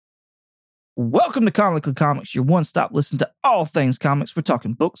Welcome to Comically Comics, your one-stop listen to all things comics. We're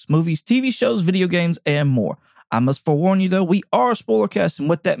talking books, movies, TV shows, video games, and more. I must forewarn you, though, we are a spoilercast, and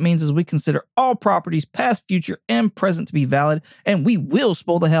what that means is we consider all properties, past, future, and present, to be valid, and we will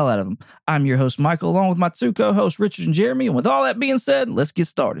spoil the hell out of them. I'm your host, Michael, along with my two co-hosts, Richard and Jeremy, and with all that being said, let's get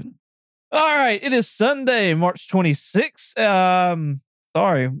started. All right, it is Sunday, March 26th.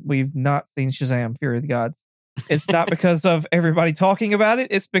 Sorry, we've not seen Shazam, Fury of the Gods. It's not because of everybody talking about it.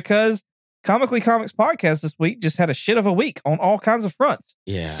 It's because Comically Comics podcast this week just had a shit of a week on all kinds of fronts.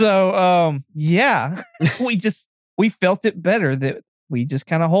 Yeah. So, we felt it better that we just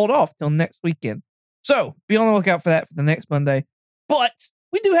kind of hold off till next weekend. So be on the lookout for that for the next Monday. But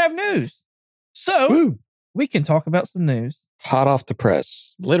we do have news. So we can talk about some news. Hot off the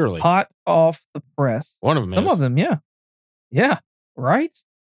press. Literally. Hot off the press. One of them Some is. of them, yeah. Yeah. Right?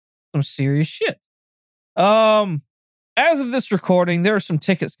 Some serious shit. As of this recording, there are some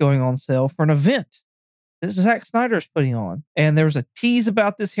tickets going on sale for an event that Zack Snyder is putting on. And there was a tease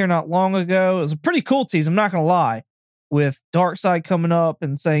about this here not long ago. It was a pretty cool tease, I'm not going to lie, with Darkseid coming up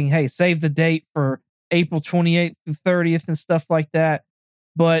and saying, hey, save the date for April 28th through 30th and stuff like that.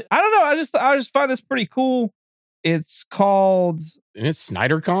 But I don't know. I just find this pretty cool. It's called... And it's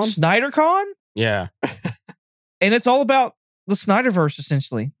SnyderCon? SnyderCon? Yeah. And it's all about the Snyderverse,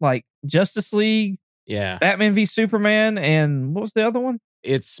 essentially. Like Justice League, Yeah. Batman v Superman, and what was the other one?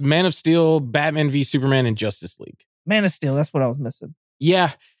 It's Man of Steel, Batman v Superman, and Justice League. Man of Steel. That's what I was missing.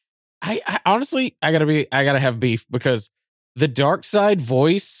 Yeah. I honestly, I gotta have beef because the Darkseid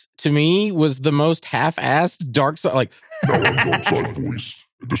voice to me was the most half-assed Darkseid. Like, Now I'm Darkseid voice.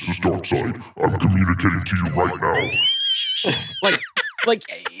 This is Darkseid. I'm communicating to you right now. like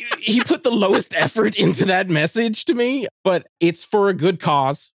he put the lowest effort into that message to me, but it's for a good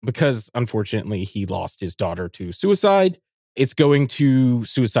cause because unfortunately he lost his daughter to suicide. It's going to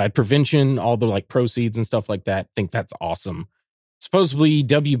suicide prevention, all the like proceeds and stuff like that. I think that's awesome. Supposedly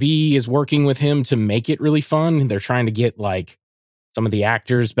WB is working with him to make it really fun. They're trying to get like some of the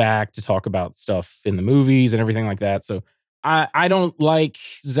actors back to talk about stuff in the movies and everything like that. So I don't like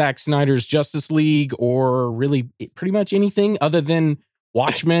Zack Snyder's Justice League or really pretty much anything other than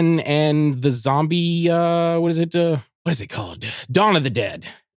Watchmen and the zombie, what is it called? Dawn of the Dead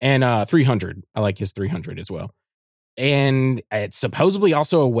and 300. I like his 300 as well. And it's supposedly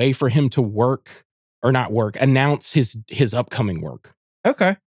also a way for him to announce his upcoming work.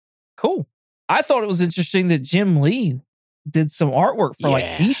 Okay, cool. I thought it was interesting that Jim Lee did some artwork for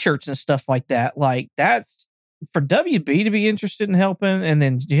like t-shirts and stuff like that. Like that's for WB to be interested in helping and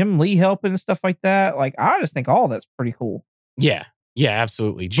then Jim Lee helping and stuff like that. Like I just think all that's pretty cool. Yeah. Yeah,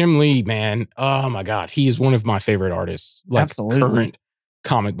 absolutely. Jim Lee, man. Oh my God. He is one of my favorite artists. Like Absolutely. Current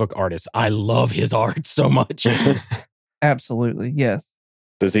comic book artists. I love his art so much. Absolutely. Yes.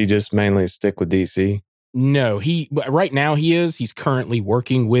 Does he just mainly stick with DC? No, right now he's currently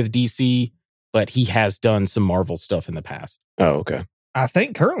working with DC, but he has done some Marvel stuff in the past. Oh, okay. I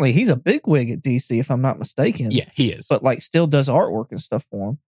think currently he's a bigwig at DC, if I'm not mistaken. Yeah, he is. But like still does artwork and stuff for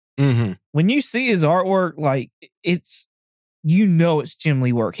him. Mm-hmm. When you see his artwork, like it's Jim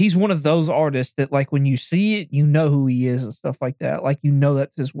Lee work. He's one of those artists that like when you see it, you know who he is and stuff like that. Like you know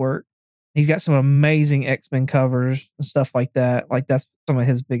that's his work. He's got some amazing X-Men covers and stuff like that. Like that's some of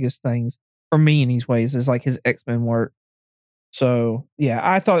his biggest things for me anyways, is like his X-Men work. So yeah,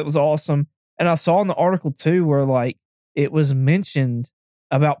 I thought it was awesome. And I saw in the article too where like it was mentioned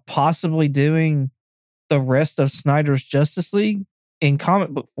about possibly doing the rest of Snyder's Justice League in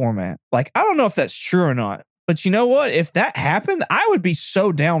comic book format. Like, I don't know if that's true or not, but you know what? If that happened, I would be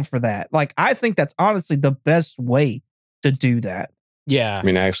so down for that. Like, I think that's honestly the best way to do that. Yeah. I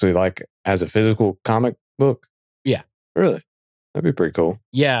mean, actually, like as a physical comic book? Yeah. Really? That'd be pretty cool.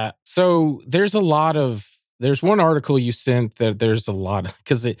 Yeah. So there's one article you sent that there's a lot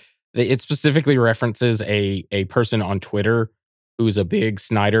because it specifically references a person on Twitter who's a big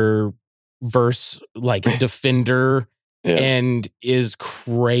Snyder verse like defender and is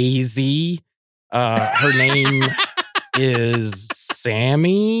crazy. Her name is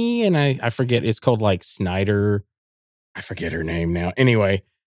Sammy, and I forget. It's called like Snyder. I forget her name now. Anyway,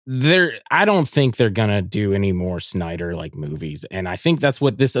 I don't think they're gonna do any more Snyder like movies, and I think that's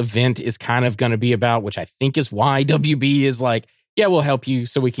what this event is kind of gonna be about, which I think is why WB is like, yeah, we'll help you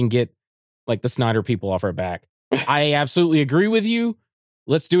so we can get like the Snyder people off our back. I absolutely agree with you.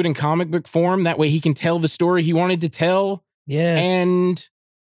 Let's do it in comic book form. That way he can tell the story he wanted to tell. Yes. And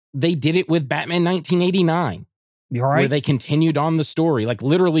they did it with Batman 1989. You're right. Where they continued on the story. Like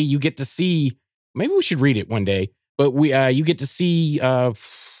literally you get to see, maybe we should read it one day, but you get to see,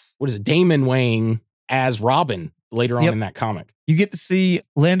 Damon Wayne as Robin later on Yep. in that comic. You get to see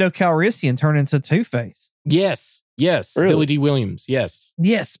Lando Calrissian turn into Two-Face. Yes. Really? Billy D. Williams. Yes.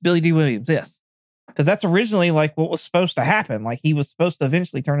 Yes, Billy D. Williams. Yes, because that's originally like what was supposed to happen. Like he was supposed to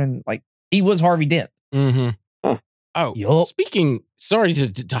eventually turn in, like he was Harvey Dent. Mm-hmm. Huh. Oh, Yup. sorry to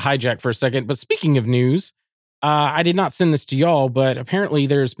hijack for a second, but speaking of news, I did not send this to y'all, but apparently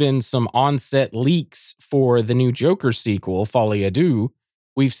there's been some on-set leaks for the new Joker sequel, Folie à Deux.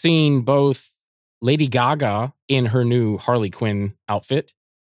 We've seen both Lady Gaga in her new Harley Quinn outfit,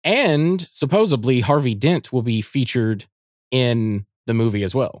 and supposedly Harvey Dent will be featured in the movie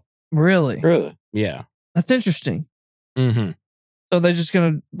as well. Really? Really? Yeah. That's interesting. Mm-hmm. So they're just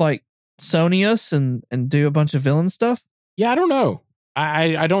gonna like Sony us and do a bunch of villain stuff? Yeah, I don't know.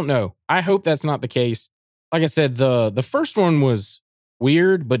 I don't know. I hope that's not the case. Like I said, the first one was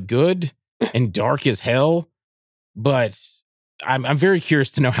weird but good and dark as hell. But I'm very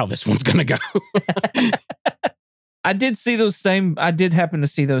curious to know how this one's gonna go. I did happen to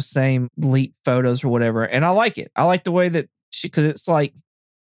see those same leaked photos or whatever, and I like it. I like the way that because it's like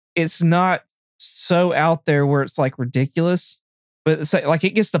it's not so out there where it's like ridiculous, but it's like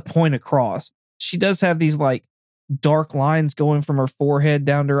it gets the point across. She does have these like dark lines going from her forehead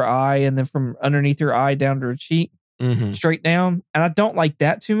down to her eye, and then from underneath her eye down to her cheek, straight down. And I don't like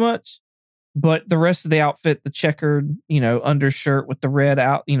that too much. But the rest of the outfit, the checkered, undershirt with the red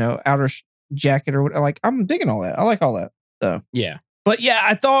outer jacket or whatever, like I'm digging all that. I like all that. So Yeah. But yeah,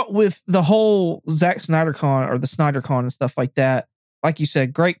 I thought with the whole Zack Snyder Con or the Snyder Con and stuff like that, like you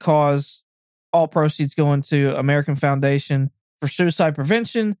said, great cause. All proceeds going to American Foundation for Suicide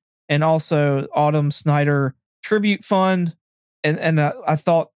Prevention and also Autumn Snyder Tribute Fund. And I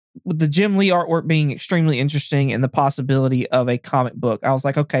thought with the Jim Lee artwork being extremely interesting and the possibility of a comic book, I was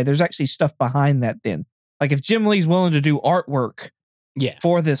like, okay, there's actually stuff behind that then. Like if Jim Lee's willing to do artwork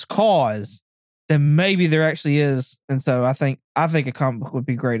for this cause, then maybe there actually is. And so I think a comic book would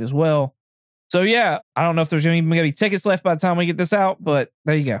be great as well. So yeah, I don't know if there's even going to be tickets left by the time we get this out, but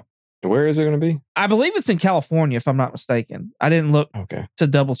there you go. Where is it going to be? I believe it's in California, if I'm not mistaken. I didn't look to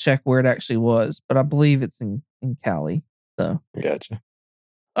double check where it actually was, but I believe it's in Cali. So Gotcha.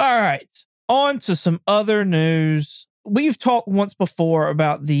 All right. On to some other news. We've talked once before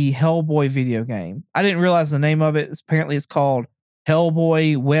about the Hellboy video game. I didn't realize the name of it. Apparently it's called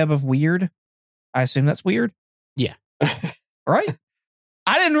Hellboy Web of Weird. I assume that's weird. Yeah. Right?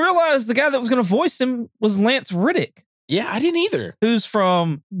 I didn't realize the guy that was going to voice him was Lance Riddick. Yeah, I didn't either. Who's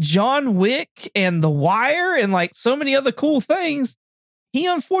from John Wick and The Wire and like so many other cool things. He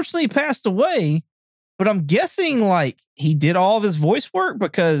unfortunately passed away, but I'm guessing like he did all of his voice work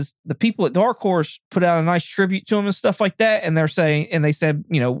because the people at Dark Horse put out a nice tribute to him and stuff like that. And they said,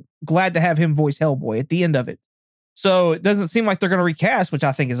 glad to have him voice Hellboy at the end of it. So it doesn't seem like they're going to recast, which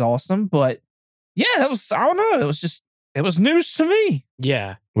I think is awesome. But yeah, I don't know. It was news to me.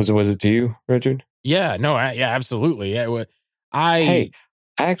 Yeah. Was it to you, Richard? Yeah, no, yeah, absolutely. Yeah, I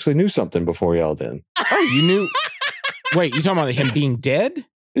actually knew something before y'all then. Oh, you knew? Wait, you talking about him being dead?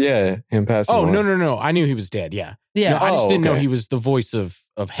 Yeah, him passing Oh, on. no. I knew he was dead, yeah. Yeah. No, I just didn't know okay. he was the voice of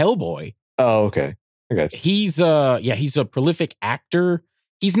Hellboy. Oh, okay. I got you. He's a prolific actor.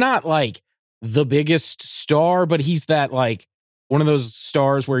 He's not like the biggest star, but he's that like one of those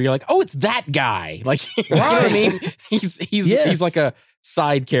stars where you're like, oh, it's that guy. Like, you know what I mean? He's like a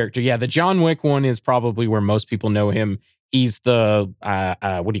side character. Yeah, the John Wick one is probably where most people know him. He's the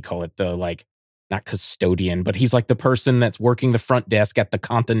what do you call it? The like not custodian, but he's like the person that's working the front desk at the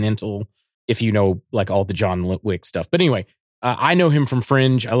Continental. If you know like all the John Wick stuff. But anyway, I know him from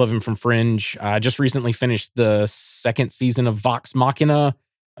Fringe. I love him from Fringe. I just recently finished the second season of Vox Machina.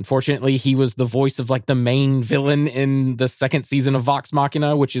 Unfortunately, he was the voice of like the main villain in the second season of Vox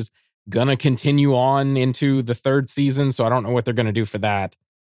Machina, which is gonna continue on into the third season. So I don't know what they're gonna do for that.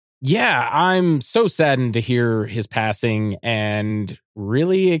 Yeah, I'm so saddened to hear his passing and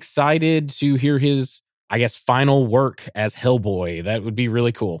really excited to hear his, I guess, final work as Hellboy. That would be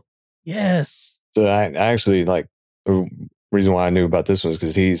really cool. Yes. So I actually like the reason why I knew about this one is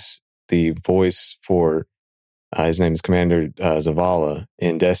because he's the voice for his name is Commander Zavala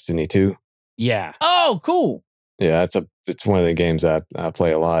in Destiny 2. Yeah. Oh, cool. Yeah, it's one of the games I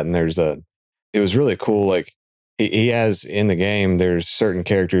play a lot, and it was really cool. Like he has in the game, there's certain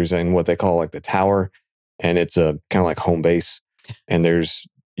characters in what they call like the tower, and it's a kind of like home base, and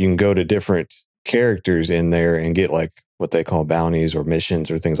you can go to different characters in there and get like what they call bounties or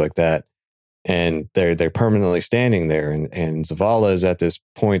missions or things like that, and they're permanently standing there, and Zavala is at this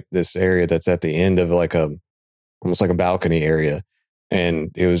point, this area that's at the end of like almost like a balcony area,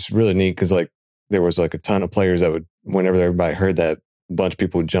 and it was really neat because like there was like a ton of players that would, whenever everybody heard that a bunch of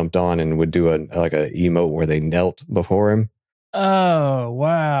people jumped on and would do a emote where they knelt before him. Oh,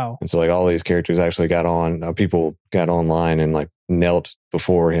 wow. And so like all these characters actually got on, people got online and like knelt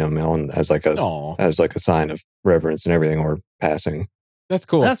before him as like a sign of reverence and everything, or passing. That's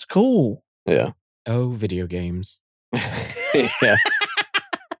cool. That's cool. Yeah. Oh, video games. Yeah.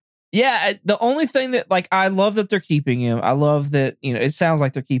 Yeah, the only thing that, like, I love that they're keeping him. I love that, it sounds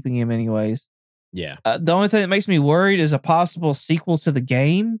like they're keeping him anyways. Yeah. The only thing that makes me worried is a possible sequel to the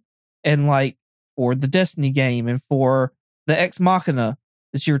game, and like for the Destiny game and for the Ex Machina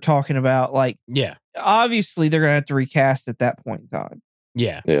that you were talking about. Like, yeah, obviously they're gonna have to recast at that point in time.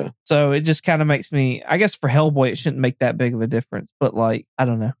 Yeah. Yeah. So it just kind of makes me, I guess for Hellboy, it shouldn't make that big of a difference, but like, I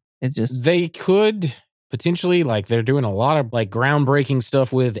don't know. It just, they could potentially, like, they're doing a lot of like groundbreaking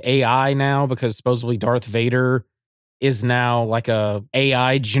stuff with AI now, because supposedly Darth Vader is now like a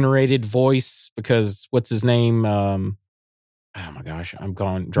AI generated voice, because what's his name? Oh my gosh, I'm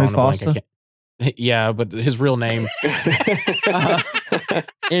drawing a blank. I can't. Yeah, but his real name.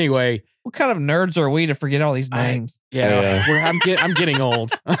 Anyway, what kind of nerds are we to forget all these names? I'm getting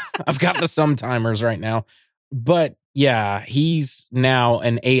old. I've got the sometimes right now, but yeah, he's now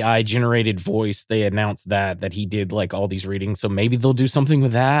an AI generated voice. They announced that he did like all these readings, so maybe they'll do something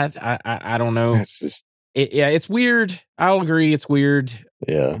with that. I don't know. It's just, it's weird. I'll agree, it's weird.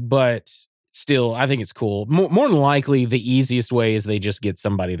 Yeah, but still, I think it's cool. More than likely, the easiest way is they just get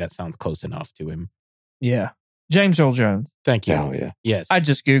somebody that sounds close enough to him. Yeah. James Earl Jones. Thank you. Oh, yeah. Yes. I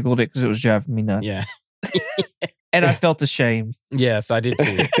just Googled it because it was driving me nuts. Yeah. And I felt ashamed. Yes, I did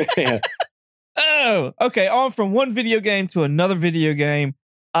too. Yeah. Oh, okay. On from one video game to another video game.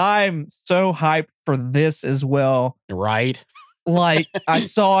 I'm so hyped for this as well. Right? Like, I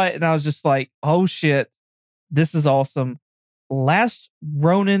saw it and I was just like, oh shit, this is awesome. Last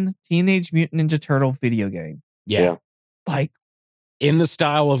Ronin Teenage Mutant Ninja Turtle video game. Yeah. Like, in the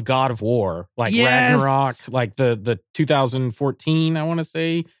style of God of War, like yes! Ragnarok, like the 2014, I want to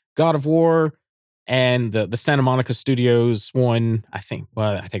say, God of War, and the Santa Monica Studios one. I take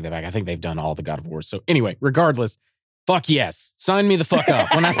that back. I think they've done all the God of Wars. So anyway, regardless, fuck yes. Sign me the fuck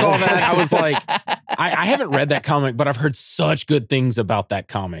up. When I saw that, I was like, I haven't read that comic, but I've heard such good things about that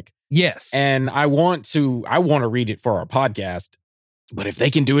comic. Yes. And I want to read it for our podcast. But if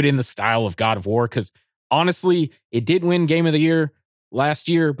they can do it in the style of God of War, because honestly, it did win Game of the Year last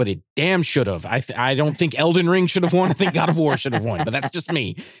year, but it damn should have. I don't think Elden Ring should have won. I think God of War should have won, but that's just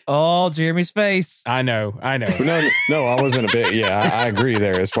me. Oh, Jeremy's face. I know. No, I wasn't a bit. Yeah, I agree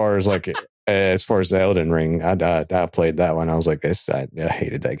there. As far as the Elden Ring, I played that one. I was like, I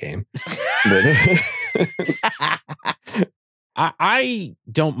hated that game. But I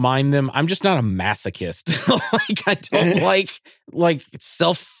don't mind them. I'm just not a masochist. Like, I don't like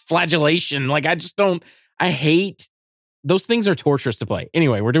self-flagellation. Like, I hate those things. Are torturous to play.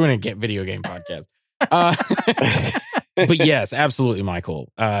 Anyway, we're doing a video game podcast. But yes, absolutely,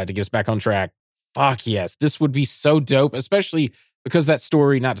 Michael. To get us back on track, fuck yes, this would be so dope, especially because that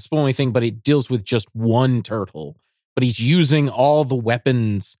story, not to spoil anything, but it deals with just one turtle, but he's using all the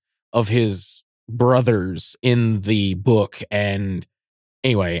weapons of his brothers in the book. And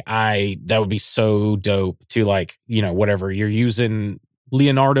anyway, that would be so dope to, like, whatever, you're using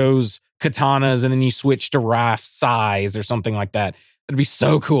Leonardo's katanas and then you switch to Raph's size or something like that. It'd be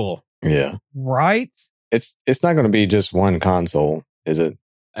so cool. Yeah. Right? It's not going to be just one console, is it?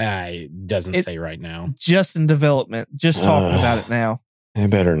 It doesn't say right now. Just in development. Just talking about it now. It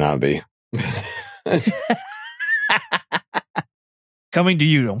better not be. Coming to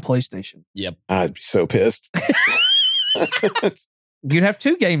you on PlayStation. Yep. I'd be so pissed. You'd have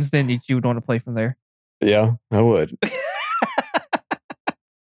two games then that you would want to play from there. Yeah, I would.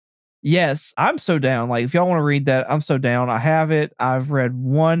 Yes, I'm so down. Like, if y'all want to read that, I'm so down. I have it. I've read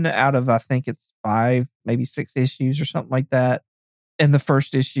one out of, I think it's 5, maybe 6 issues or something like that. In the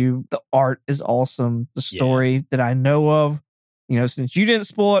first issue, the art is awesome. The story that I know of, since you didn't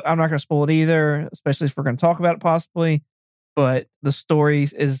spoil it, I'm not going to spoil it either, especially if we're going to talk about it possibly. But the story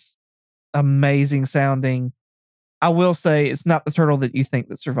is amazing sounding. I will say it's not the turtle that you think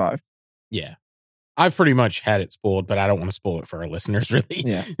that survived. Yeah. I've pretty much had it spoiled, but I don't want to spoil it for our listeners, really.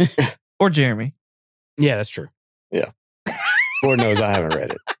 Yeah. Or Jeremy. Yeah, that's true. Yeah. Lord knows I haven't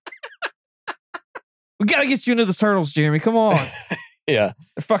read it. We got to get you into the turtles, Jeremy. Come on. Yeah.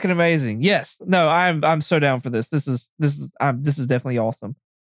 They're fucking amazing. Yes. No, I'm so down for this. This is definitely awesome.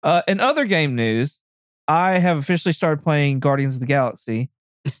 In other game news, I have officially started playing Guardians of the Galaxy,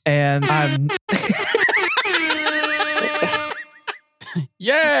 and I'm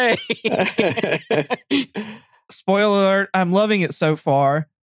Yay! Spoiler alert, I'm loving it so far.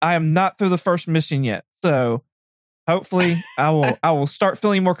 I am not through the first mission yet. So Hopefully, I will start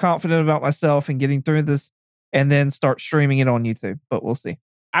feeling more confident about myself and getting through this, and then start streaming it on YouTube. But we'll see.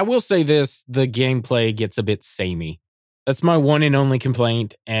 I will say this: the gameplay gets a bit samey. That's my one and only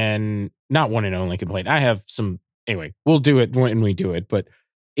complaint, and not one and only complaint. I have some. Anyway, we'll do it when we do it, but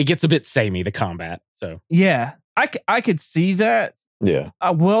it gets a bit samey, the combat. So yeah, I could see that. Yeah.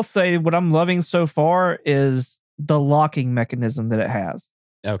 I will say what I'm loving so far is the locking mechanism that it has.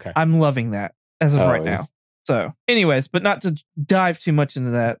 Okay. I'm loving that as of right now. So, anyways, but not to dive too much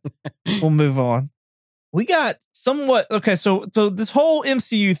into that. We'll move on. We got somewhat okay. So this whole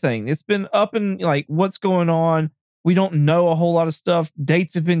MCU thing, it's been up and like what's going on. We don't know a whole lot of stuff.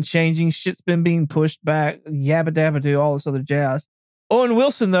 Dates have been changing. Shit's been being pushed back. Yabba dabba do, all this other jazz. Owen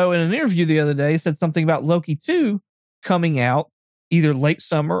Wilson, though, in an interview the other day, said something about Loki 2 coming out either late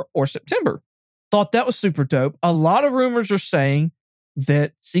summer or September. Thought that was super dope. A lot of rumors are saying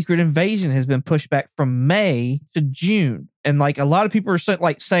that Secret Invasion has been pushed back from May to June. And like a lot of people are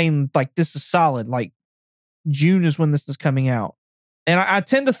saying like this is solid. Like June is when this is coming out. And I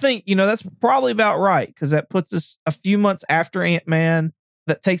tend to think, that's probably about right because that puts us a few months after Ant-Man.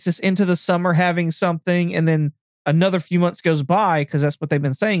 That takes us into the summer having something. And then another few months goes by because that's what they've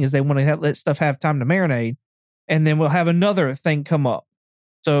been saying is they want to let stuff have time to marinate. And then we'll have another thing come up.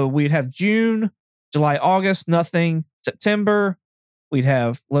 So we'd have June, July, August, nothing. September, we'd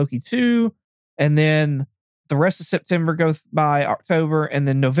have Loki 2. And then the rest of September goes by October. And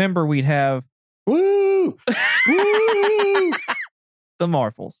then November, we'd have Woo! Woo! the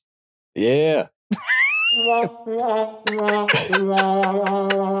Marvels. Yeah.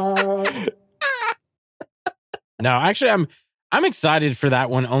 No, actually, I'm excited for that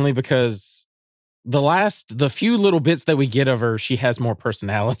one only because the few little bits that we get of her, she has more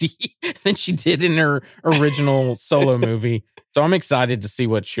personality than she did in her original solo movie. So I'm excited to see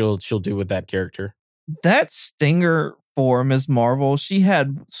what she'll do with that character. That stinger for Ms. Marvel, she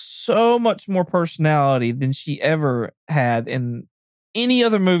had so much more personality than she ever had in any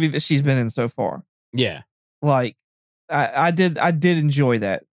other movie that she's been in so far. Yeah. Like I did enjoy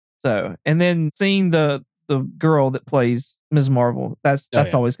that. So, and then seeing the girl that plays Ms. Marvel, that's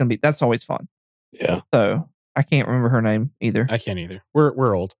always going to be, that's always fun. Yeah. So I can't remember her name either. I can't either.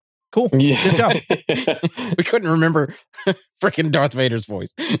 We're old. Cool. Yeah. Good job. We couldn't remember freaking Darth Vader's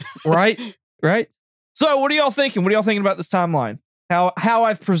voice. Right. So what are y'all thinking? What are y'all thinking about this timeline? How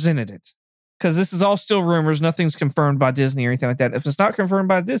I've presented it? Because this is all still rumors. Nothing's confirmed by Disney or anything like that. If it's not confirmed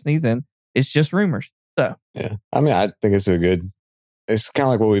by Disney, then it's just rumors. So yeah. I mean, I think it's it's kind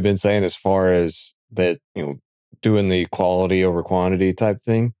of like what we've been saying as far as that, doing the quality over quantity type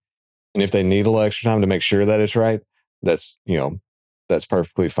thing. And if they need a little extra time to make sure that it's right, that's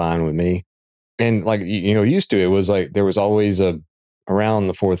perfectly fine with me. And like, used to, it was like, there was always around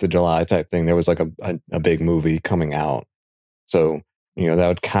the 4th of July type thing, there was like a big movie coming out. So, that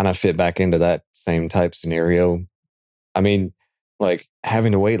would kind of fit back into that same type scenario. I mean, like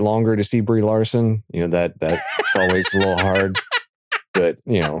having to wait longer to see Brie Larson, that's always a little hard, but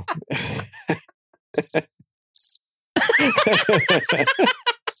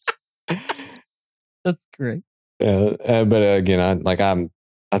that's great. Yeah, but again, I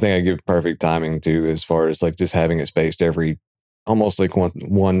think I give perfect timing too, as far as like just having it spaced every almost like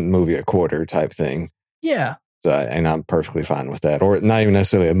one movie a quarter type thing. Yeah. So, and I'm perfectly fine with that, or not even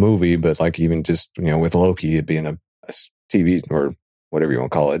necessarily a movie, but like even just with Loki, it being a TV or whatever you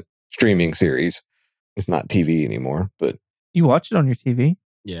want to call it, streaming series. It's not TV anymore, but you watch it on your TV.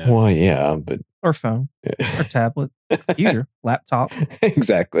 Yeah. Well, yeah, but or phone or tablet, computer, laptop.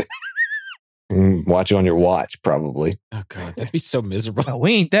 Exactly. Watch it on your watch, probably. Oh God, that'd be so miserable. Oh,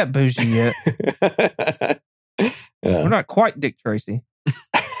 we ain't that bougie yet. Yeah. We're not quite Dick Tracy.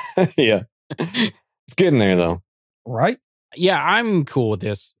 Yeah. It's getting there though. Right? Yeah, I'm cool with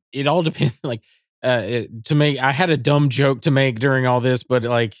this. It all depends. Like, I had a dumb joke to make during all this, but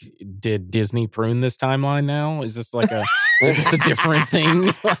like, did Disney prune this timeline now? Is this like is this a different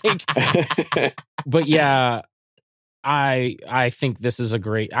thing? Like, but yeah, I think this is a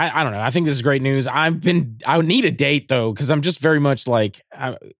great. I don't know. I think this is great news. I would need a date though, because I'm just very much like,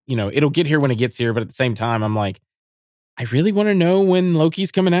 it'll get here when it gets here. But at the same time, I'm like, I really want to know when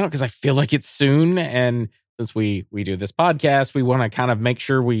Loki's coming out because I feel like it's soon. And since we do this podcast, we want to kind of make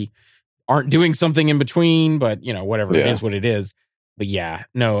sure we aren't doing something in between. But whatever, It is what it is. But yeah,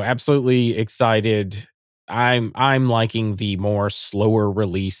 no, absolutely excited. I'm liking the more slower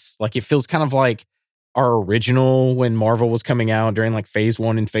release. Like it feels kind of like our original when Marvel was coming out during like phase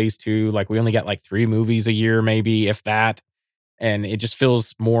 1 and phase 2. Like we only got like 3 movies a year, maybe if that. And it just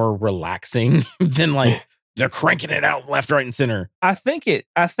feels more relaxing than like they're cranking it out left, right, and center. I think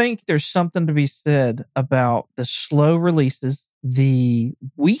there's something to be said about the slow releases, the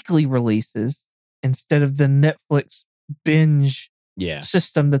weekly releases, instead of the Netflix binge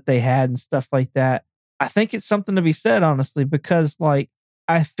system that they had and stuff like that. I think it's something to be said, honestly, because like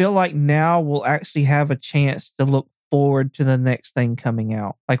I feel like now we'll actually have a chance to look forward to the next thing coming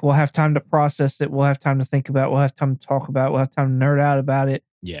out. Like we'll have time to process it, we'll have time to think about it, we'll have time to talk about it, we'll have time to nerd out about it,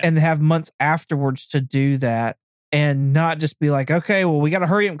 and have months afterwards to do that, and not just be like, okay, well, we got to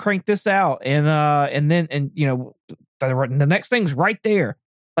hurry up and crank this out, and then you know the next thing's right there.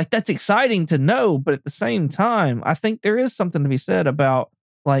 Like that's exciting to know, but at the same time, I think there is something to be said about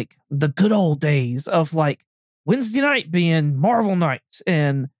like the good old days of like Wednesday night being Marvel night,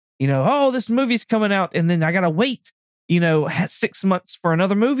 and you know, oh, this movie's coming out, and then I gotta wait, 6 months for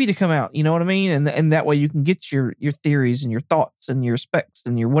another movie to come out. You know what I mean? And that way you can get your theories and your thoughts and your specs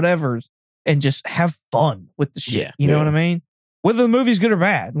and your whatevers, and just have fun with the shit. You know what I mean? Whether the movie's good or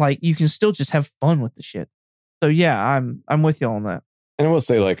bad, like you can still just have fun with the shit. So yeah, I'm with you on that. And I will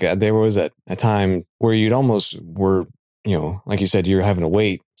say, like, there was a time where you'd almost were, like you said, you're having to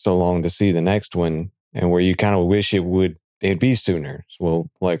wait so long to see the next one, and where you kind of wish it'd be sooner. So, well,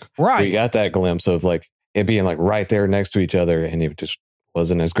 like, we got that glimpse of like it being like right there next to each other, and it just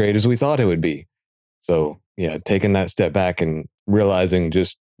wasn't as great as we thought it would be. So yeah, taking that step back and realizing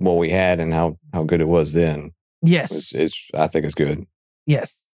just what we had and how good it was then. Yes, I think it's good.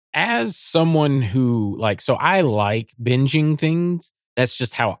 Yes. As someone who so I like binging things. That's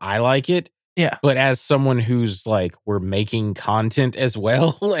just how I like it. Yeah. But as someone who's like, we're making content as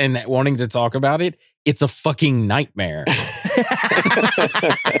well and wanting to talk about it, it's a fucking nightmare.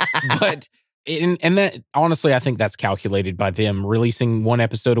 But and that honestly, I think that's calculated by them releasing one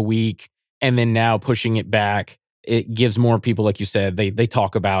episode a week and then now pushing it back. It gives more people, like you said, they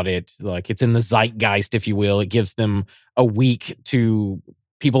talk about it. Like it's in the zeitgeist, if you will. It gives them a week to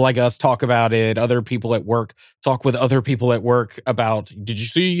people like us talk about it. Other people at work talk with other people at work about, did you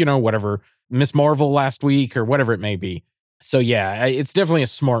see, whatever, Miss Marvel last week or whatever it may be. So yeah, it's definitely a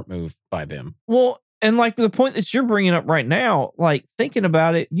smart move by them. Well, and like the point that you're bringing up right now, like thinking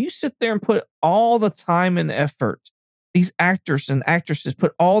about it, you sit there and put all the time and effort. These actors and actresses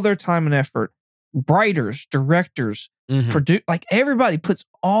put all their time and effort. Writers, directors, produce, like everybody puts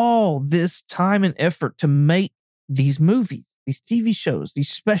all this time and effort to make these movies, these TV shows, these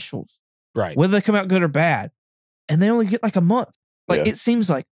specials, right? Whether they come out good or bad, and they only get like a month. Like it seems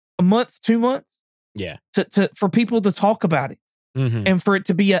like a month, 2 months, to for people to talk about it, and for it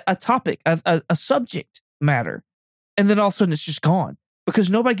to be a topic, a subject matter, and then all of a sudden it's just gone because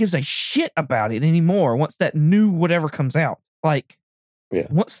nobody gives a shit about it anymore. Once that new whatever comes out, like. Yeah.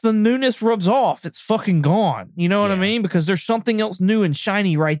 Once the newness rubs off, it's fucking gone. You know what I mean? Because there's something else new and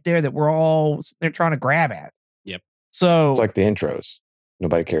shiny right there that they're trying to grab at. Yep. So it's like the intros.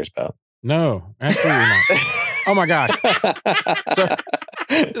 Nobody cares about. No, absolutely not. Oh my gosh. So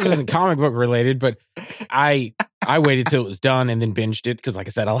this isn't comic book related, but I waited till it was done and then binged it because, like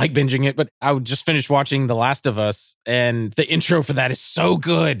I said, I like binging it. But I just finished watching The Last of Us, and the intro for that is so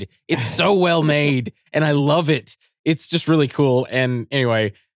good. It's so well made, and I love it. It's just really cool. And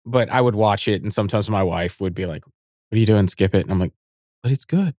anyway, but I would watch it, and sometimes my wife would be like, "What are you doing? Skip it." And I'm like, "But it's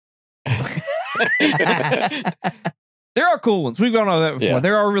good." There are cool ones. We've gone over that before. Yeah.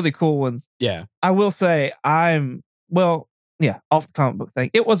 There are really cool ones. Yeah. I will say off the comic book thing.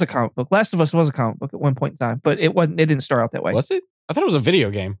 It was a comic book. Last of Us was a comic book at one point in time, but it didn't start out that way. Was it? I thought it was a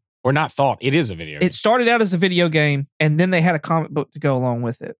video game. Or not thought. It is a video game. It started out as a video game, and then they had a comic book to go along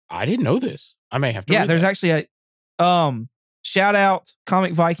with it. I didn't know this. I may have to read there's that. Actually a shout out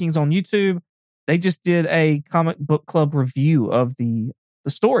Comic Vikings on YouTube. They just did a comic book club review of the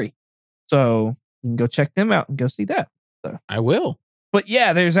story. So you can go check them out and go see that. So I will. But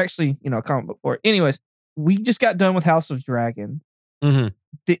yeah, there's actually, a comic book for it. Anyways, we just got done with House of Dragon. Mm-hmm.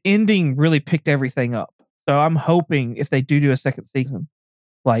 The ending really picked everything up. So I'm hoping if they do a second season,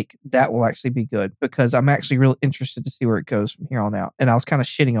 like that will actually be good, because I'm actually really interested to see where it goes from here on out. And I was kind of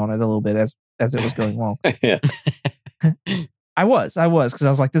shitting on it a little bit as it was going along. Yeah. I was because I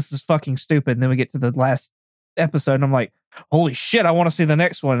was like, this is fucking stupid. And then we get to the last episode and I'm like, holy shit, I want to see the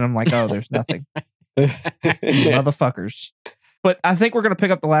next one. And I'm like, oh, there's nothing. Motherfuckers. But I think we're going to pick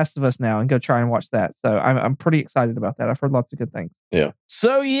up The Last of Us now and go try and watch that. So I'm pretty excited about that. I've heard lots of good things. Yeah.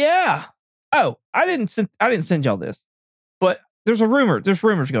 So yeah. Oh, I didn't send y'all this, but there's a rumor. There's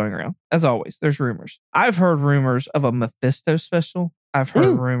rumors going around. As always, there's rumors. I've heard rumors of a Mephisto special. I've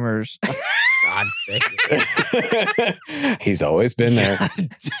heard rumors. God dang it. He's always been there.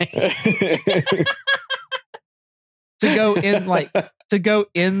 to go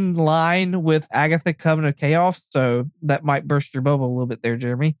in line with Agatha Coven of Chaos. So that might burst your bubble a little bit there,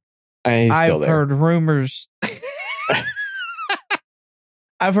 Jeremy. He's still I've there. heard rumors.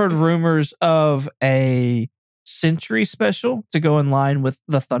 I've heard rumors of a Century special to go in line with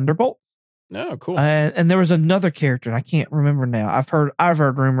the Thunderbolt. Oh, cool. And there was another character, and I can't remember now. I've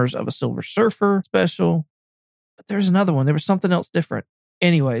heard rumors of a Silver Surfer special, but there's another one. There was something else different.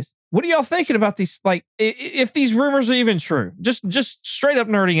 Anyways, what are y'all thinking about these? Like, if these rumors are even true, just straight up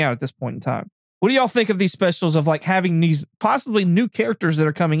nerding out at this point in time. What do y'all think of these specials of like having these possibly new characters that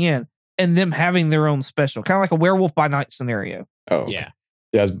are coming in and them having their own special, kind of like a Werewolf by Night scenario? Oh, yeah.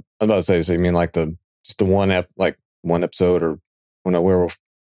 Yeah, I was about to say, so you mean like just the one episode, or well, no, Werewolf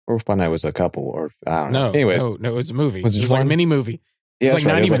by Night was a couple, or I don't know. Anyways, no, it was a movie. Was it it was like a one? mini movie. Yeah, It was that's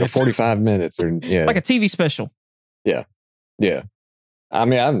like right. 90 It was like minutes. 45 minutes, or yeah, Like a TV special. yeah. I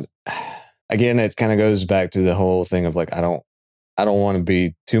mean, again, it kind of goes back to the whole thing of like I don't want to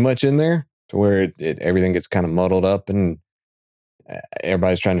be too much in there to where everything gets kind of muddled up and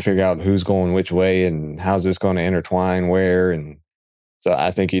everybody's trying to figure out who's going which way and how's this going to intertwine where, and so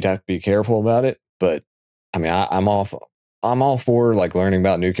I think you'd have to be careful about it. But I mean, I'm all for like learning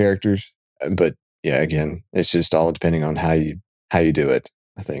about new characters, but yeah, again, it's just all depending on how you do it,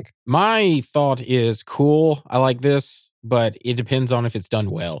 I think. My thought is cool. I like this, but it depends on if it's done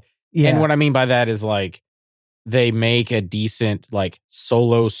well. Yeah. And what I mean by that is like they make a decent like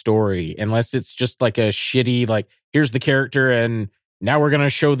solo story, unless it's just like a shitty like here's the character and now we're gonna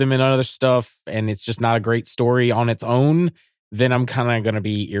show them in other stuff and it's just not a great story on its own. Then I'm kind of gonna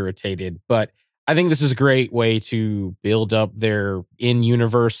be irritated. But I think this is a great way to build up their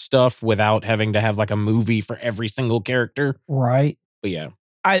in-universe stuff without having to have like a movie for every single character. Right. But yeah.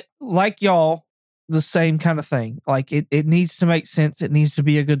 I like y'all the same kind of thing. Like it needs to make sense. It needs to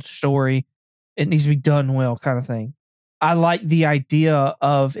be a good story. It needs to be done well, kind of thing. I like the idea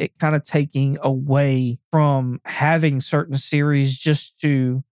of it kind of taking away from having certain series just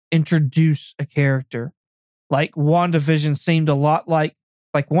to introduce a character. Like WandaVision seemed a lot like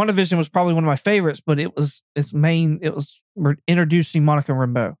WandaVision was probably one of my favorites, but it was introducing Monica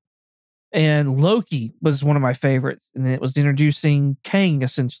Rambeau. And Loki was one of my favorites, and it was introducing Kang,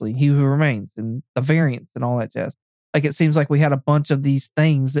 essentially, He Who Remains, and the variants and all that jazz. Like, it seems like we had a bunch of these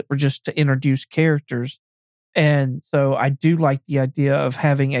things that were just to introduce characters. And so I do like the idea of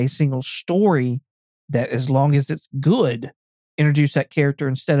having a single story that, as long as it's good, introduce that character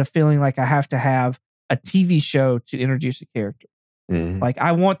instead of feeling like I have to have a TV show to introduce a character. Mm-hmm. Like,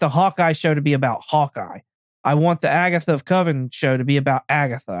 I want the Hawkeye show to be about Hawkeye. I want the Agatha of Coven show to be about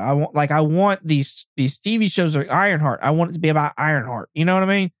Agatha. I want these TV shows like Ironheart. I want it to be about Ironheart. You know what I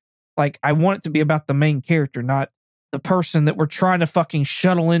mean? Like, I want it to be about the main character, not the person that we're trying to fucking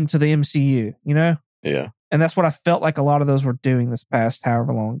shuttle into the MCU, you know? Yeah. And that's what I felt like a lot of those were doing this past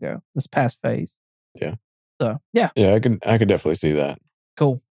however long ago, this past phase. Yeah. So, yeah. Yeah, I could definitely see that.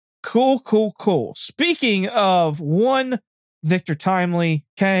 Cool. Speaking of one, Victor Timely,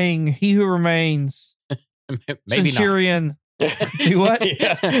 Kang, He Who Remains, Maybe Centurion. Do what?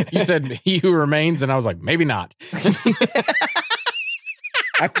 Yeah. You said He Who Remains, and I was like, maybe not.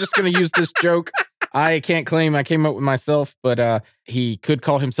 I'm just going to use this joke. I can't claim I came up with myself, but he could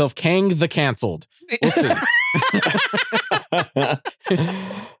call himself Kang the Cancelled. We'll see.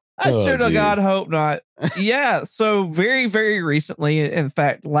 I sure to God hope not. Yeah, so very, very recently, in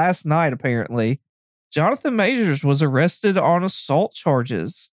fact, last night, apparently, Jonathan Majors was arrested on assault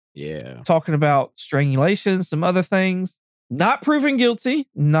charges. Yeah. Talking about strangulation, some other things. Not proven guilty.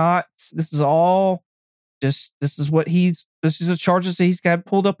 This is the charges that he's got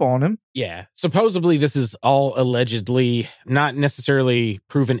pulled up on him. Yeah. Supposedly this is all allegedly, not necessarily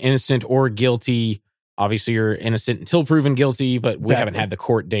proven innocent or guilty. Obviously you're innocent until proven guilty, but we haven't had the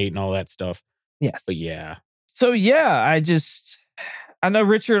court date and all that stuff. Yes. But yeah. So yeah, I know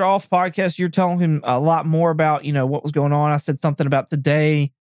Richard off podcast, you're telling him a lot more about, what was going on. I said something about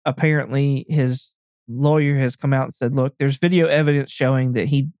today. Apparently his lawyer has come out and said, look, there's video evidence showing that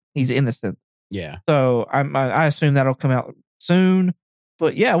he's innocent. Yeah. So I assume that'll come out soon.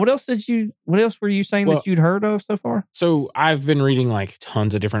 But yeah, what else were you saying that you'd heard of so far? So I've been reading like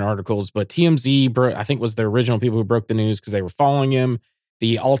tons of different articles, but TMZ, I think was the original people who broke the news because they were following him.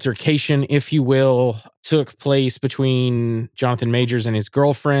 The altercation, if you will, took place between Jonathan Majors and his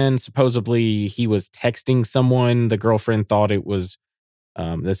girlfriend. Supposedly he was texting someone. The girlfriend thought it was,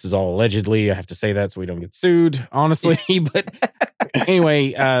 this is all allegedly. I have to say that so we don't get sued, honestly. But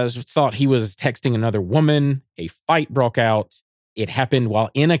anyway, thought he was texting another woman. A fight broke out. It happened while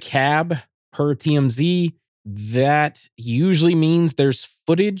in a cab, per TMZ. That usually means there's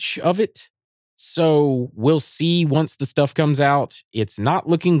footage of it. So we'll see once the stuff comes out. It's not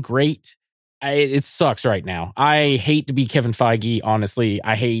looking great. It sucks right now. I hate to be Kevin Feige, honestly.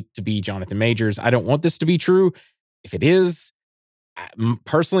 I hate to be Jonathan Majors. I don't want this to be true. If it is,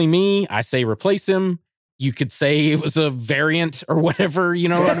 personally, I say replace him. You could say it was a variant or whatever, you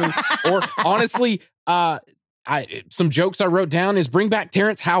know what I mean? Or honestly, some jokes I wrote down is bring back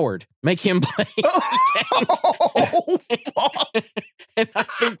Terrence Howard. Make him play. And I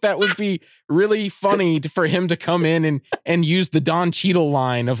think that would be really funny for him to come in and use the Don Cheadle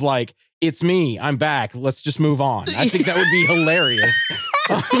line of like, it's me, I'm back, let's just move on. I think that would be hilarious.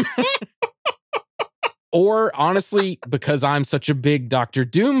 Or honestly, because I'm such a big Doctor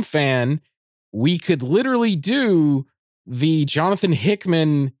Doom fan, we could literally do the Jonathan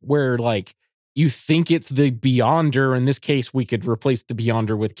Hickman where like you think it's the Beyonder. In this case, we could replace the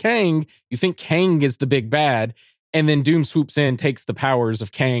Beyonder with Kang. You think Kang is the big bad, and then Doom swoops in, takes the powers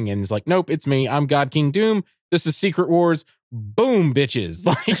of Kang, and is like, nope, it's me. I'm God King Doom. This is Secret Wars. Boom, bitches.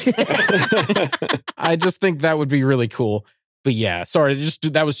 Like, I just think that would be really cool. But yeah, sorry,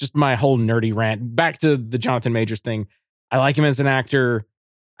 that was just my whole nerdy rant. Back to the Jonathan Majors thing. I like him as an actor.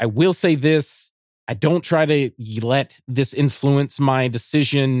 I will say this. I don't try to let this influence my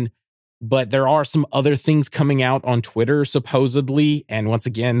decision, but there are some other things coming out on Twitter, supposedly. And once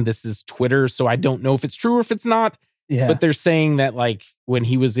again, this is Twitter, so I don't know if it's true or if it's not. Yeah. But they're saying that like when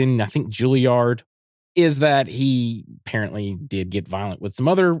he was in, I think, Juilliard, is that he apparently did get violent with some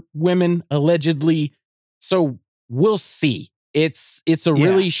other women, allegedly. So we'll see. It's a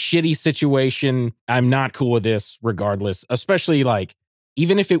really shitty situation. I'm not cool with this regardless, especially like,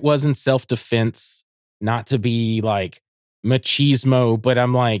 even if it was in self-defense, not to be like machismo, but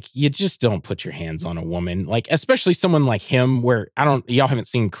I'm like, you just don't put your hands on a woman. Like, especially someone like him where y'all haven't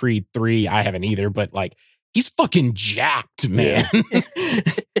seen Creed 3. I haven't either, but like, he's fucking jacked, man. Yeah.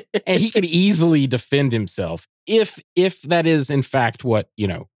 And he could easily defend himself if that is in fact what,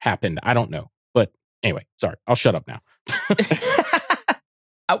 happened. I don't know. But anyway, sorry, I'll shut up now.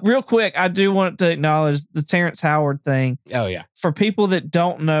 Real quick, I do want to acknowledge the Terrence Howard thing. Oh, yeah. For people that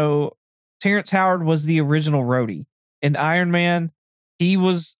don't know, Terrence Howard was the original Rhodey. In Iron Man, he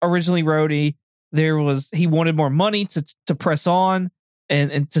was originally Rhodey. He wanted more money to press on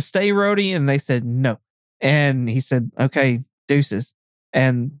and to stay Rhodey, and they said no. And he said, okay, deuces.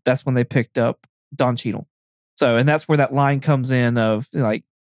 And that's when they picked up Don Cheadle. So, and that's where that line comes in of like,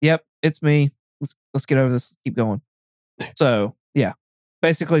 yep, it's me. Let's get over this. Keep going. So, yeah.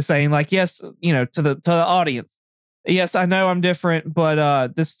 Basically saying like, yes, to the audience. Yes, I know I'm different,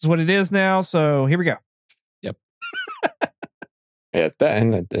 but this is what it is now. So here we go. Yep. Yeah,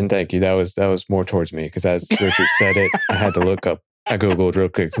 and thank you. That was more towards me because as Richard said it, I had to look up. I googled real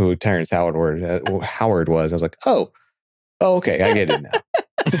quick who Terrence Howard was. I was like, oh, okay, I get it now.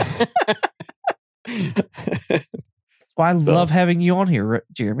 That's why I love having you on here,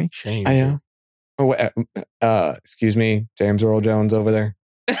 Jeremy. Shame. I am. Excuse me, James Earl Jones over there.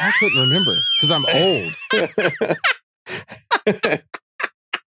 I couldn't remember because I'm old.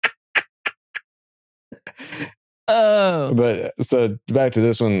 Oh, but so back to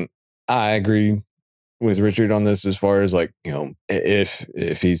this one, I agree with Richard on this as far as like,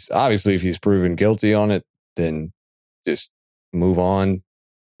 if he's proven guilty on it, then just move on.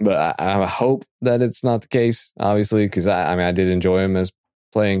 But I hope that it's not the case, obviously, because I did enjoy him as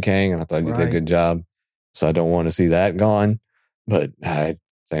playing Kang, and I thought he did a good job. So I don't want to see that gone. But at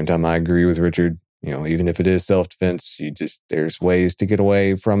the same time, I agree with Richard. Even if it is self-defense, there's ways to get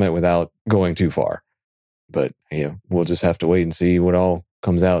away from it without going too far. But yeah, we'll just have to wait and see what all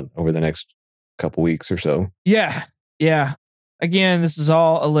comes out over the next couple weeks or so. Yeah. Again, this is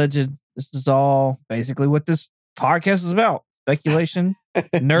all alleged. This is all basically what this podcast is about. Speculation,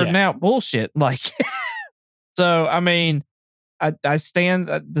 nerding out bullshit. Like, so, I stand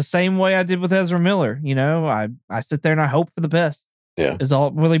the same way I did with Ezra Miller. I sit there and I hope for the best. Yeah. Is all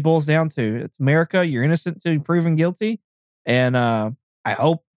it really boils down to. It's America. You're innocent to proven guilty. And I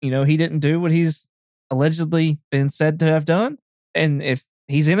hope, he didn't do what he's allegedly been said to have done. And if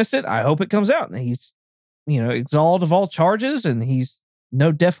he's innocent, I hope it comes out. And he's, exalted of all charges, and he's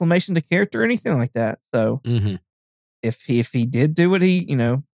no defamation to character or anything like that. So if he did do what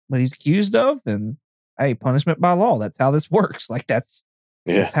what he's accused of, then hey, punishment by law. That's how this works. Like that's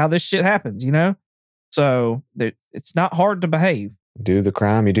how this shit happens, So it's not hard to behave. Do the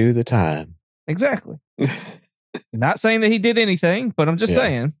crime, you do the time. Exactly. Not saying that he did anything, but I'm just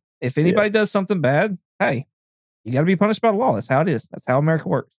saying, if anybody does something bad, hey, you got to be punished by the law. That's how it is. That's how America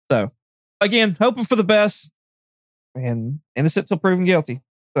works. So, again, hoping for the best and innocent till proven guilty.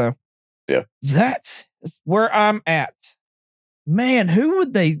 So, that is where I'm at. Man, who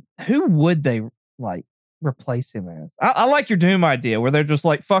would they like replace him as. I like your Doom idea where they're just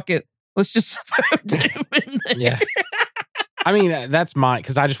like, fuck it, let's just throw Doom in there. Yeah. I mean, that's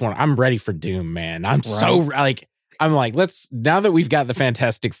because I'm ready for Doom, man. I'm now that we've got the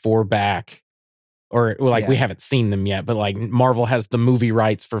Fantastic Four back, or we haven't seen them yet, but like Marvel has the movie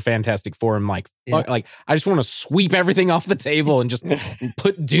rights for Fantastic Four. I'm like, fuck, like, I just want to sweep everything off the table and just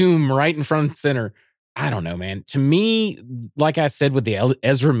put Doom right in front and center. I don't know, man. To me, like I said with the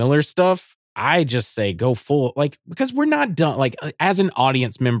Ezra Miller stuff, I just say go full, like, because we're not done. Like, as an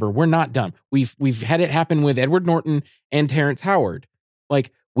audience member, we're not done. We've had it happen with Edward Norton and Terrence Howard.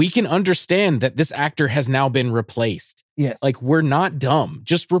 Like, we can understand that this actor has now been replaced. Yes. Like, we're not dumb.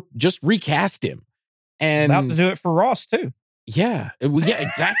 Just recast him. And about to do it for Ross too. Yeah,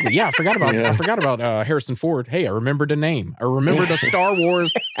 exactly. Yeah, I forgot about Harrison Ford. Hey, I remembered a name. I remembered a Star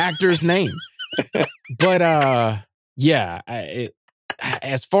Wars actor's name. But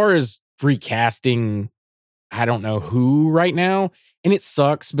as far as recasting, I don't know who right now, and it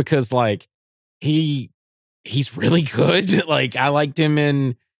sucks because like he's really good. Like, I liked him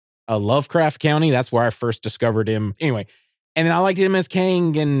in Lovecraft County. That's where I first discovered him. Anyway. And then I liked him as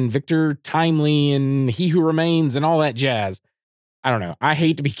Kang and Victor Timely and He Who Remains and all that jazz. I don't know. I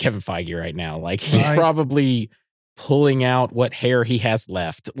hate to be Kevin Feige right now. Like, he's probably pulling out what hair he has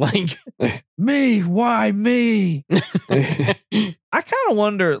left. Like, me? Why me? I kind of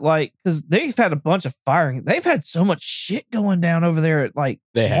wonder, like, because they've had a bunch of firing. They've had so much shit going down over there at like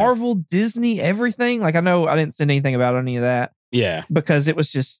Marvel, Disney, everything. Like, I know I didn't send anything about any of that. Yeah. Because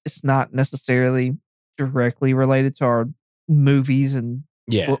it's not necessarily directly related to our movies and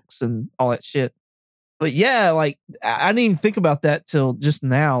books and all that shit. But yeah, like, I didn't even think about that till just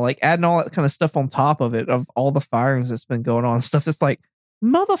now. Like, adding all that kind of stuff on top of it, of all the firings that's been going on and stuff. It's like,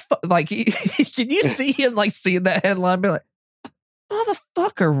 motherfucker, like, can you see him like seeing that headline and be like,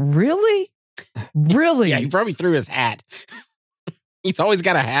 motherfucker, really? Really? Yeah, he probably threw his hat. He's always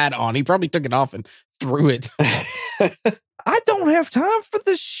got a hat on. He probably took it off and threw it. I don't have time for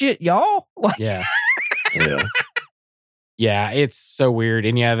this shit, y'all. Like, yeah. Yeah, it's so weird.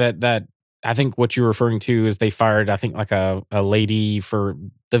 And yeah, that I think what you're referring to is they fired, I think, like a lady for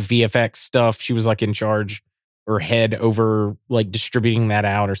the VFX stuff. She was like in charge or head over like distributing that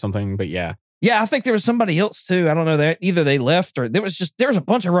out or something. But yeah. Yeah, I think there was somebody else too. I don't know that either they left or there was a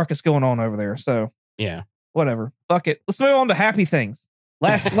bunch of ruckus going on over there. So yeah. Whatever. Fuck it. Let's move on to happy things.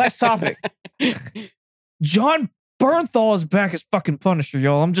 Last topic. John Bernthal is back as fucking Punisher,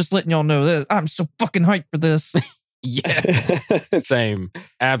 y'all. I'm just letting y'all know that. I'm so fucking hyped for this. Yes. Same.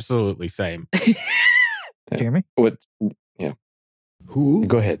 Absolutely same. Jeremy? What? Yeah. Who?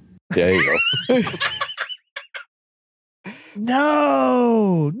 Go ahead. Yeah, there you go.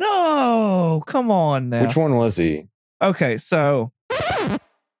 No. Come on now. Which one was he? Okay, so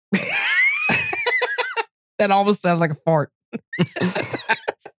that almost sounded like a fart.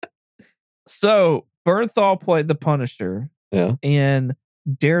 So Bernthal played the Punisher in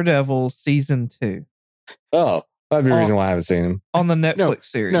Daredevil season 2. Oh. That'd be the reason why I haven't seen him. On the Netflix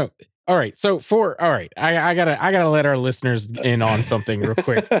series. No. All right. So I gotta let our listeners in on something real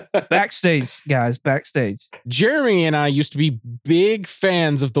quick. Backstage, guys, backstage. Jeremy and I used to be big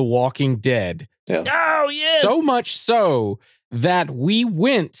fans of The Walking Dead. Yeah. Oh, yes. So much so that we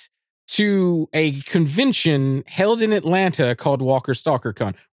went to a convention held in Atlanta called Walker Stalker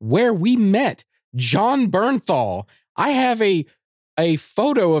Con, where we met John Bernthal. I have a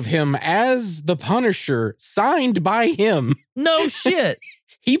photo of him as the Punisher signed by him. No shit.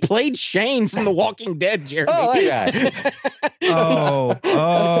 He played Shane from The Walking Dead, Jeremy. Oh, that guy.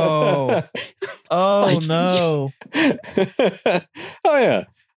 Oh, no. Oh, yeah.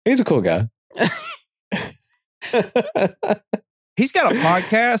 He's a cool guy. He's got a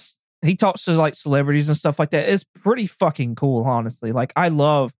podcast. He talks to like celebrities and stuff like that. It's pretty fucking cool, honestly. Like, I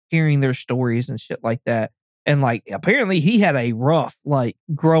love hearing their stories and shit like that. And like, apparently he had a rough, like,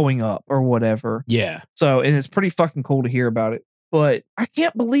 growing up or whatever. Yeah. So, and it's pretty fucking cool to hear about it. But I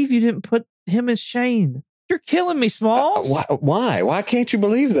can't believe you didn't put him as Shane. You're killing me, Smalls. Why? Why can't you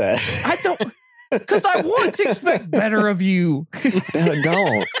believe that? I don't, because I want to expect better of you.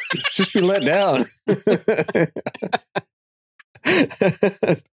 Don't. Just be let down.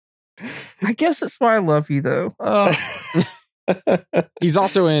 I guess that's why I love you, though. He's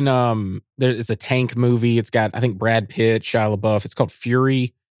also in it's a tank movie. It's got, I think, Brad Pitt, Shia LaBeouf. It's called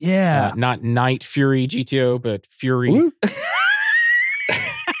Fury. Yeah. Not Night Fury GTO, but Fury.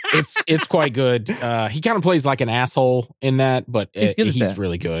 It's quite good. He kind of plays like an asshole in that, but he's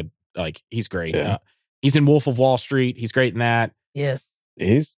really good. Like, he's great. Yeah. He's in Wolf of Wall Street. He's great in that. Yes.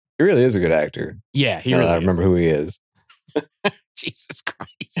 He really is a good actor. Yeah, he really I remember who he is. Jesus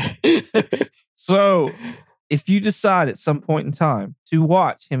Christ. So, if you decide at some point in time to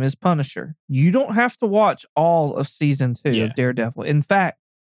watch him as Punisher, you don't have to watch all of season 2 of Daredevil. In fact,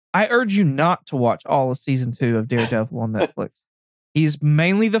 I urge you not to watch all of season 2 of Daredevil on Netflix. He's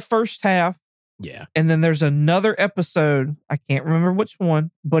mainly the first half. Yeah. And then there's another episode. I can't remember which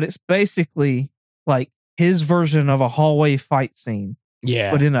one, but it's basically like his version of a hallway fight scene.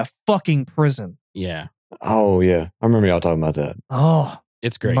 Yeah. But in a fucking prison. Yeah. Oh, yeah. I remember y'all talking about that. Oh,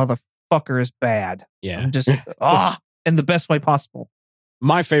 it's great. Motherfucker is bad. Yeah. I'm just, in the best way possible.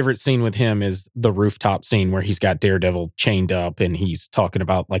 My favorite scene with him is the rooftop scene where he's got Daredevil chained up and he's talking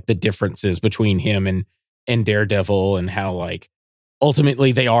about like the differences between him and Daredevil and how like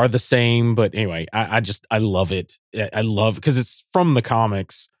ultimately they are the same. But anyway, I love it. I love because it's from the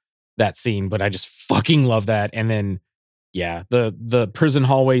comics, that scene, but I just fucking love that. And then, yeah, the prison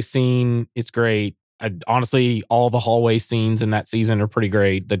hallway scene, it's great. Honestly, all the hallway scenes in that season are pretty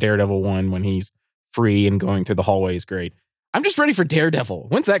great. The Daredevil one when he's free and going through the hallway is great. I'm just ready for Daredevil.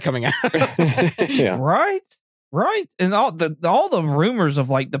 When's that coming out? Yeah. Right. And all the rumors of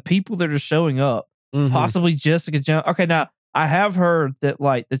like the people that are showing up, possibly Jessica Jones. Okay, now I have heard that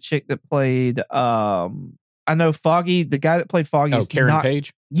like the chick that played, I know Foggy, the guy that played Foggy. Oh, Karen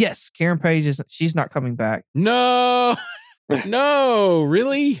Page? Yes, Karen Page she's not coming back. No,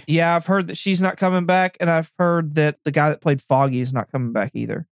 really? Yeah, I've heard that she's not coming back, and I've heard that the guy that played Foggy is not coming back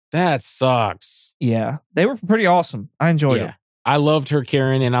either. That sucks. Yeah, they were pretty awesome. I enjoyed them. I loved her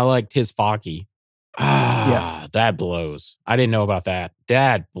Karen, and I liked his Foggy. That blows. I didn't know about that.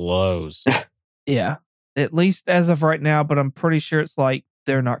 That blows. Yeah, at least as of right now, but I'm pretty sure it's like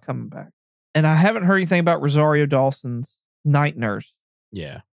they're not coming back. And I haven't heard anything about Rosario Dawson's night nurse.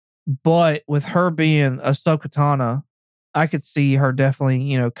 Yeah. But with her being Ahsoka Tano, I could see her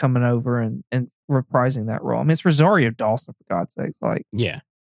definitely, coming over and reprising that role. I mean, it's Rosario Dawson, for God's sakes. Like, yeah.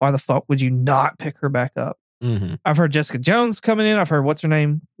 Why the fuck would you not pick her back up? Mm-hmm. I've heard Jessica Jones coming in. I've heard what's her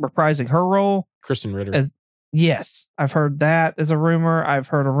name reprising her role. Kristen Ritter. Yes, I've heard that as a rumor. I've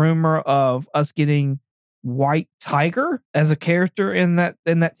heard a rumor of us getting White Tiger as a character in that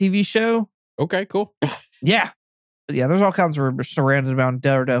TV show. Okay, cool. Yeah. But yeah, there's all kinds of rumors surrounded around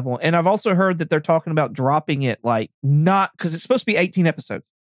Daredevil. And I've also heard that they're talking about dropping it like not because it's supposed to be 18 episodes.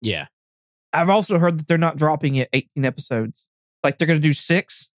 Yeah. I've also heard that they're not dropping it 18 episodes. Like they're going to do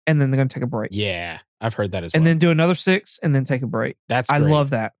 6 and then they're going to take a break. Yeah, I've heard that as well. And then do another 6 and then take a break. That's great. I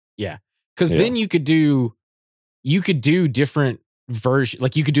love that. Yeah. Because then you could do different versions.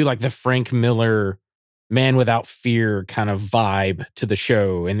 Like you could do like the Frank Miller Man Without Fear kind of vibe to the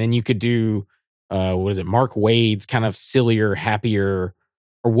show. And then you could do, Mark Wade's kind of sillier, happier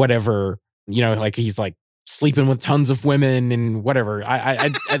or whatever, like he's like sleeping with tons of women and whatever.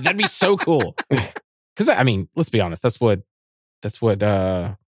 I that'd be so cool. Because I mean, let's be honest. That's what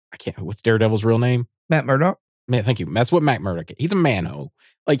what's Daredevil's real name? Matt Murdock. Man, thank you. That's what Matt Murdock is. He's a manho.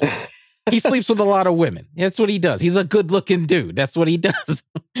 Like he sleeps with a lot of women. That's what he does. He's a good looking dude. That's what he does.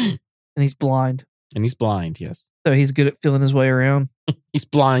 And he's blind. Yes. So he's good at feeling his way around. He's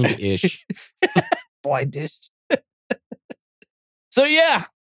blind-ish. Blind-ish. So yeah,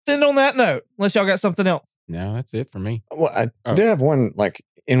 let's end on that note. Unless y'all got something else. No, that's it for me. Well, I did have one, like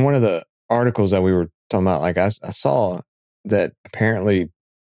in one of the articles that we were talking about, like I saw that apparently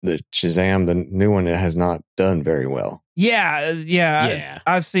the Shazam, the new one, has not done very well. Yeah.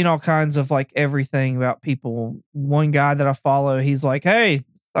 I've seen all kinds of like everything about people. One guy that I follow, he's like, "Hey,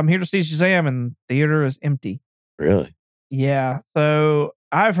 I'm here to see Shazam," and theater is empty. Really? Yeah. So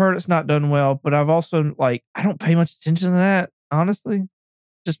I've heard it's not done well, but I've also I don't pay much attention to that, honestly,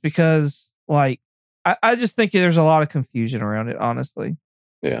 just because I just think there's a lot of confusion around it, honestly.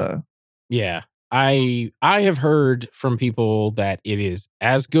 Yeah. So. Yeah. I have heard from people that it is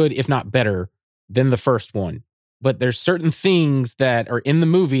as good, if not better, than the first one. But there's certain things that are in the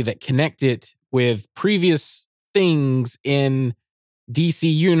movie that connect it with previous things in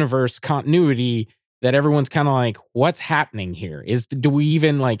DC Universe continuity that everyone's kind of like, what's happening here? Do we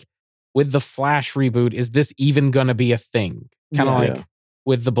even with the Flash reboot, is this even going to be a thing? Kind of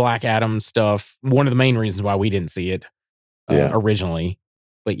with the Black Adam stuff. One of the main reasons why we didn't see it originally.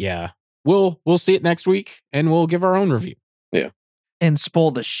 But yeah. We'll see it next week and we'll give our own review. Yeah. And spoil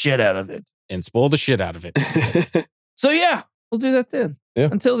the shit out of it. So yeah, we'll do that then. Yeah.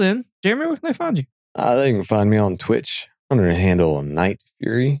 Until then, Jeremy, where can they find you? They can find me on Twitch under the handle Night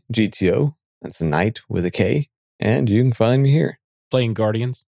Fury GTO. That's Night with a K. And you can find me here. Playing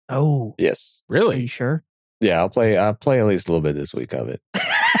Guardians? Oh. Yes. Really? Are you sure? Yeah, I'll play at least a little bit this week of it.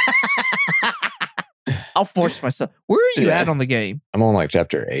 I'll force myself. Where are you at on the game? I'm on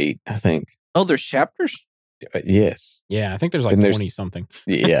chapter 8, I think. Oh, there's chapters? Yes. Yeah, I think there's like And there's- 20 something.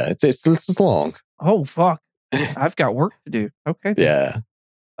 Yeah, it's long. Oh, fuck. I've got work to do. Okay. then.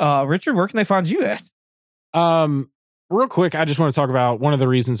 Yeah. Richard, where can they find you at? Real quick, I just want to talk about one of the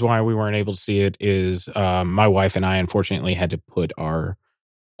reasons why we weren't able to see it is my wife and I unfortunately had to put her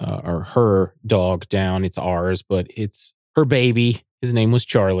dog down. It's ours, but it's her baby. His name was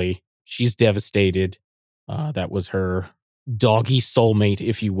Charlie. She's devastated. That was her doggy soulmate,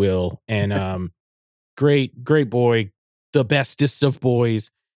 if you will. And great boy, the bestest of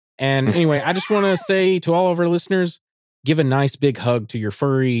boys. And anyway, I just want to say to all of our listeners, give a nice big hug to your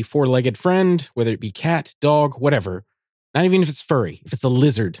furry four-legged friend, whether it be cat, dog, whatever. Not even if it's furry, if it's a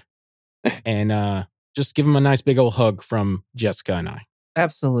lizard. And just give him a nice big old hug from Jessica and I.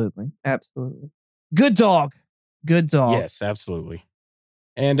 Absolutely. Good dog. Yes, absolutely.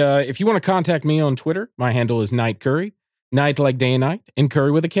 And if you want to contact me on Twitter, my handle is Night Curry, night like day and night, and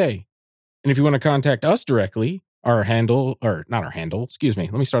Curry with a K. And if you want to contact us directly, our handle, or not our handle, excuse me,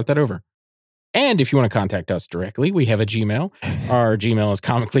 let me start that over. And if you want to contact us directly, we have a Gmail. Our Gmail is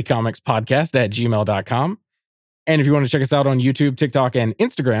comicallycomicspodcast@gmail.com. And if you want to check us out on YouTube, TikTok, and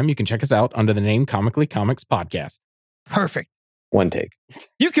Instagram, you can check us out under the name Comically Comics Podcast. Perfect. One take.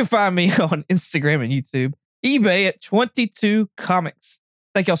 You can find me on Instagram and YouTube, eBay at 22 Comics.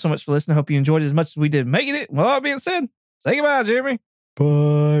 Thank y'all so much for listening. Hope you enjoyed it as much as we did making it. Well, that being said, say goodbye, Jeremy.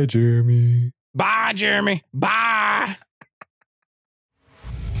 Bye, Jeremy. Bye, Jeremy. Bye.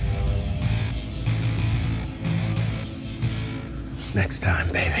 Next time,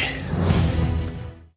 baby.